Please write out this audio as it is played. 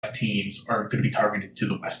teams are going to be targeted to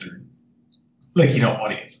the Western, like,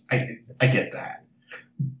 audience. I get that.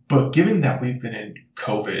 But given that we've been in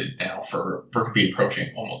COVID now for could be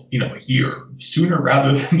approaching almost, a year, sooner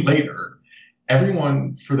rather than later,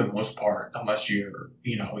 everyone, for the most part, unless you're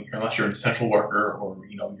an essential worker or,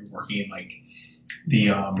 you're working in like the,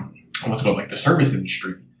 what's it called, like the service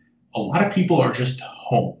industry, a lot of people are just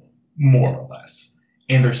home, more or less.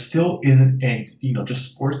 And there still isn't, and,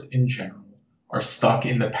 just sports in general are stuck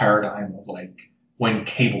in the paradigm of like when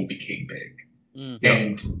cable became big. Mm-hmm.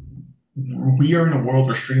 And we are in a world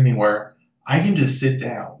of streaming where I can just sit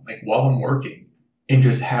down, like while I'm working, and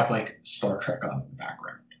just have like Star Trek on in the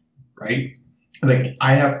background, right? Like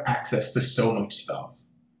I have access to so much stuff,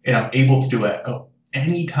 and I'm able to do it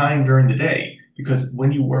any time during the day because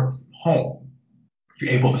when you work from home,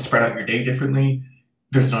 you're able to spread out your day differently.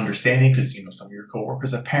 There's an understanding because some of your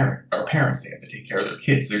coworkers are parents. They have to take care of their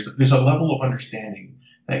kids. There's a level of understanding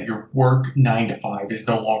that your work 9 to 5 is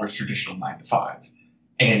no longer traditional 9 to 5,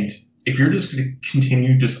 and if you're just going to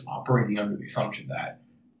continue just operating under the assumption that,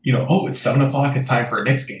 it's 7 o'clock, it's time for a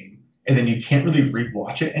Knicks game, and then you can't really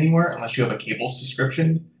rewatch it anywhere unless you have a cable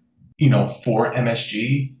subscription, for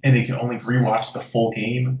MSG, and they can only rewatch the full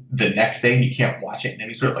game the next day, and you can't watch it in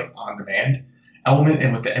any sort of like on-demand element.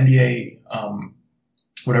 And with the NBA,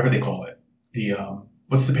 whatever they call it, the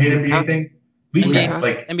what's the paid NBA thing? League Pass,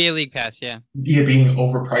 like NBA League Pass, yeah, being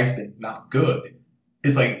overpriced and not good.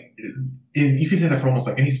 It's like you can say that for almost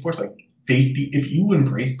like any sports. Like if you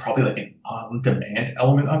embrace probably like an on-demand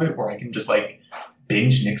element of it, where I can just like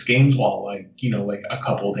binge Knicks games while like a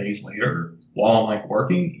couple of days later while I'm like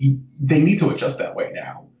working, they need to adjust that way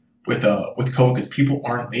now with COVID because people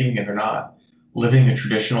aren't leaving and they're not living a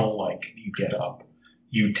traditional like you get up,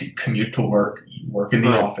 you commute to work, you work in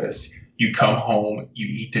the office, you come home, you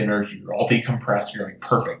eat dinner, you're all decompressed, you're like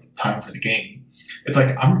perfect time for the game. It's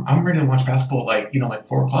like I'm ready to watch basketball like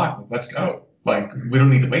 4 o'clock. Like, let's go. Like we don't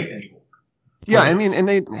need to wait anymore. Yeah, I mean, and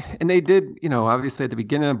they did, obviously at the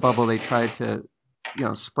beginning of the bubble they tried to,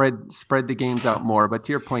 spread the games out more. But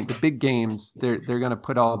to your point, the big games they're going to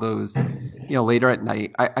put all those, later at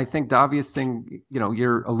night. I think the obvious thing,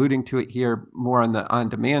 you're alluding to it here more on the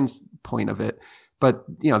on-demand point of it. But,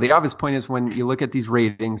 the obvious point is when you look at these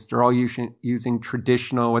ratings, they're all using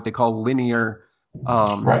traditional, what they call linear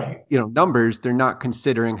numbers. They're not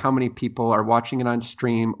considering how many people are watching it on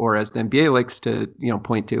stream, or as the NBA likes to,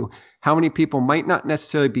 point to, how many people might not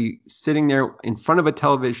necessarily be sitting there in front of a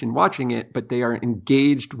television watching it, but they are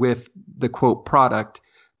engaged with the quote product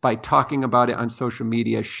by talking about it on social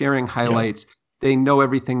media, sharing highlights. Yeah. They know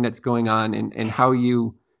everything that's going on, and how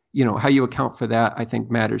you account for that, I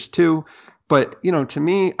think matters too. But, to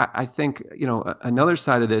me, I think, another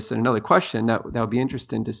side of this and another question that would be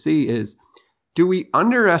interesting to see is, do we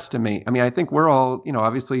underestimate? I mean, I think we're all,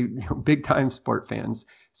 obviously big time sport fans.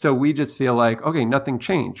 So we just feel like, okay, nothing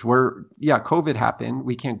changed. COVID happened.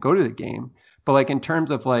 We can't go to the game. But like in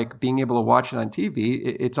terms of like being able to watch it on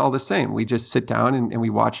TV, it's all the same. We just sit down and we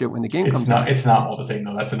watch it when the game comes on. It's not all the same,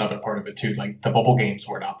 though. That's another part of it, too. Like the bubble games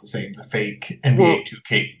were not the same. The fake NBA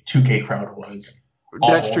 2K crowd was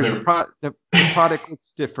awful. That's true. The product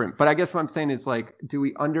looks different. But I guess what I'm saying is like, do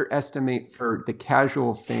we underestimate for the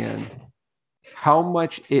casual fan how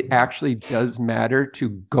much it actually does matter to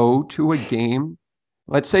go to a game?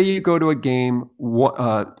 Let's say you go to a game,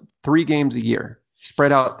 3 games a year,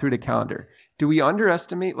 spread out through the calendar. Do we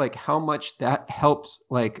underestimate like how much that helps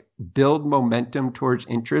like build momentum towards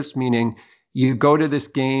interest? Meaning you go to this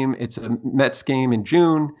game, it's a Mets game in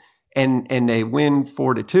June, and they win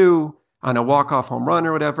 4-2 on a walk-off home run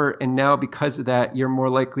or whatever. And now because of that, you're more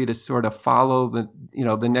likely to sort of follow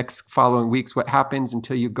the next following weeks, what happens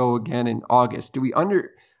until you go again in August. Are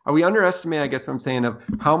we underestimating, I guess what I'm saying, of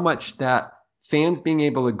how much that fans being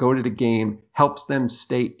able to go to the game helps them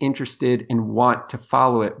stay interested and want to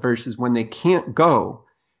follow it versus when they can't go,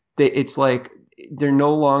 it's like they're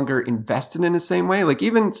no longer invested in the same way. Like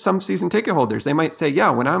even some season ticket holders, they might say, yeah,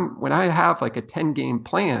 when I have like a 10-game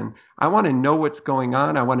plan, I want to know what's going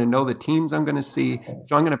on. I want to know the teams I'm going to see.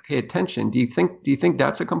 So I'm going to pay attention. Do you think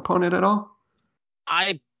that's a component at all?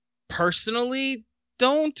 I personally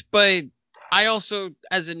don't, but I also,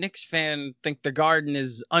 as a Knicks fan, think the Garden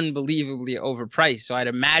is unbelievably overpriced. So I'd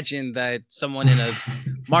imagine that someone in a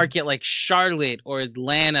market like Charlotte or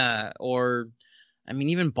Atlanta or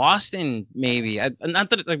even Boston, maybe.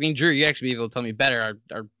 Drew, you actually be able to tell me better.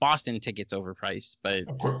 Are Boston tickets overpriced? But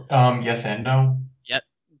yes and no. Yeah,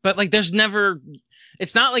 but like,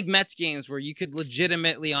 it's not like Mets games where you could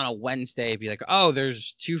legitimately on a Wednesday be like, oh,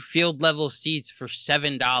 there's 2 field level seats for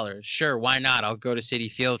 $7. Sure, why not? I'll go to Citi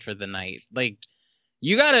Field for the night. Like,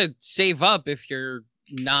 you gotta save up if you're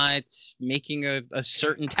not making a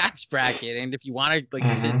certain tax bracket, and if you want to like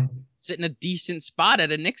sit in a decent spot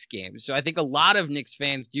at a Knicks game. So I think a lot of Knicks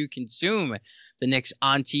fans do consume the Knicks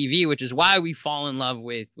on TV, which is why we fall in love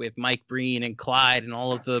with Mike Breen and Clyde and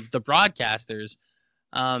all of the broadcasters.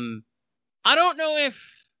 I don't know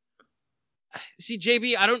if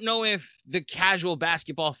JB, I don't know if the casual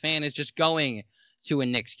basketball fan is just going to a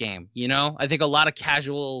Knicks game. You know, I think a lot of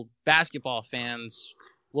casual basketball fans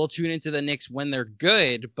will tune into the Knicks when they're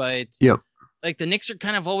good, but like the Knicks are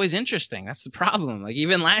kind of always interesting. That's the problem. Like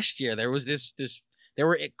even last year, there was this they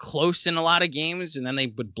were close in a lot of games, and then they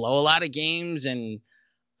would blow a lot of games. And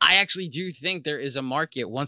I actually do think there is a market once